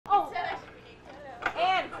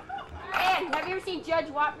ever seen Judge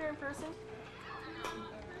Wapner in person?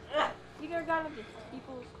 You never gone to the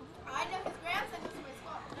people's school? I know his grandson goes to my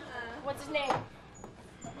school. What's his name?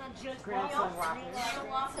 Grandson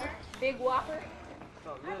Whopper. Big Whopper?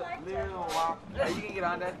 So, little Whopper. You can get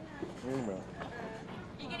on, Dad. You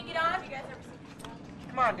gonna get on? You guys ever seen?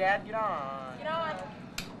 Come on, Dad, get on. Get on.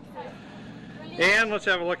 Ann, let's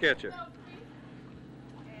have a look at you.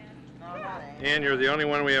 No, not Ann. Ann, you're the only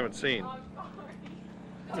one we haven't seen.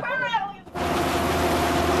 Turn around.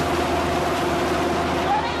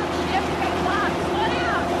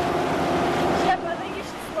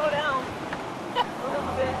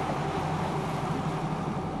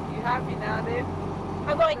 Happy now, dude?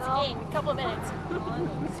 I'm going skiing in a couple of minutes.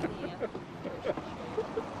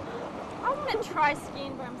 I want to try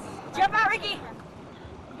skiing, but I'm jump out, Ricky.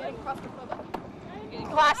 I'm getting claustrophobic.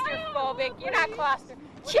 Claustrophobic. You're not claustrophobic.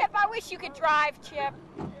 Chip, I wish you could drive, Chip.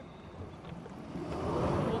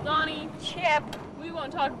 Well, Donnie, Chip. we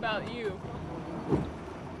won't talk about you.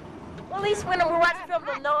 Well, at least when we're watching film,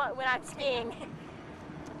 they'll know it when I'm skiing.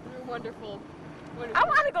 You're wonderful. I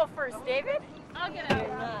want to go first, David. I'll get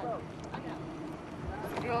out.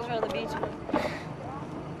 The girls are on the beach. Uh-oh,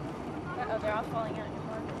 they're all falling out.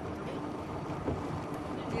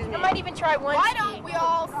 I might even try one. Why don't we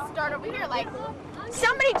all start over here? Like,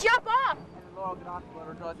 somebody jump off!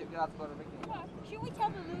 should we tell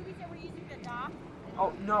the Lubies that we're using the dock?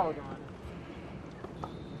 Oh, no, Don.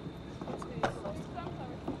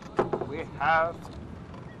 We have to.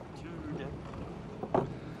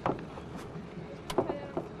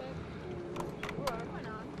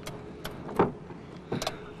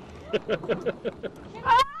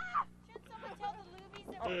 Ah! Should someone tell the Lubies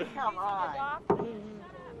that we're using Come on. the dock? You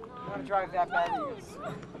want to drive that bad?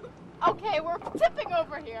 Okay, we're tipping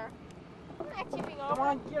over here. I'm not tipping Come over.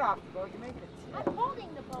 on, get off the boat. You're making a tip. I'm holding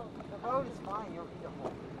the boat. The boat is fine. You'll need a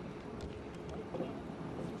hold.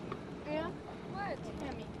 Yeah? What?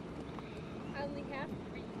 Tammy. I only have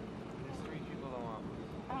 3. There's 3 people that want.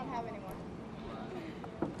 I don't have anyone.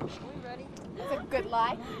 Are we ready? That's a good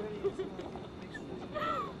lie.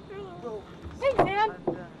 Go.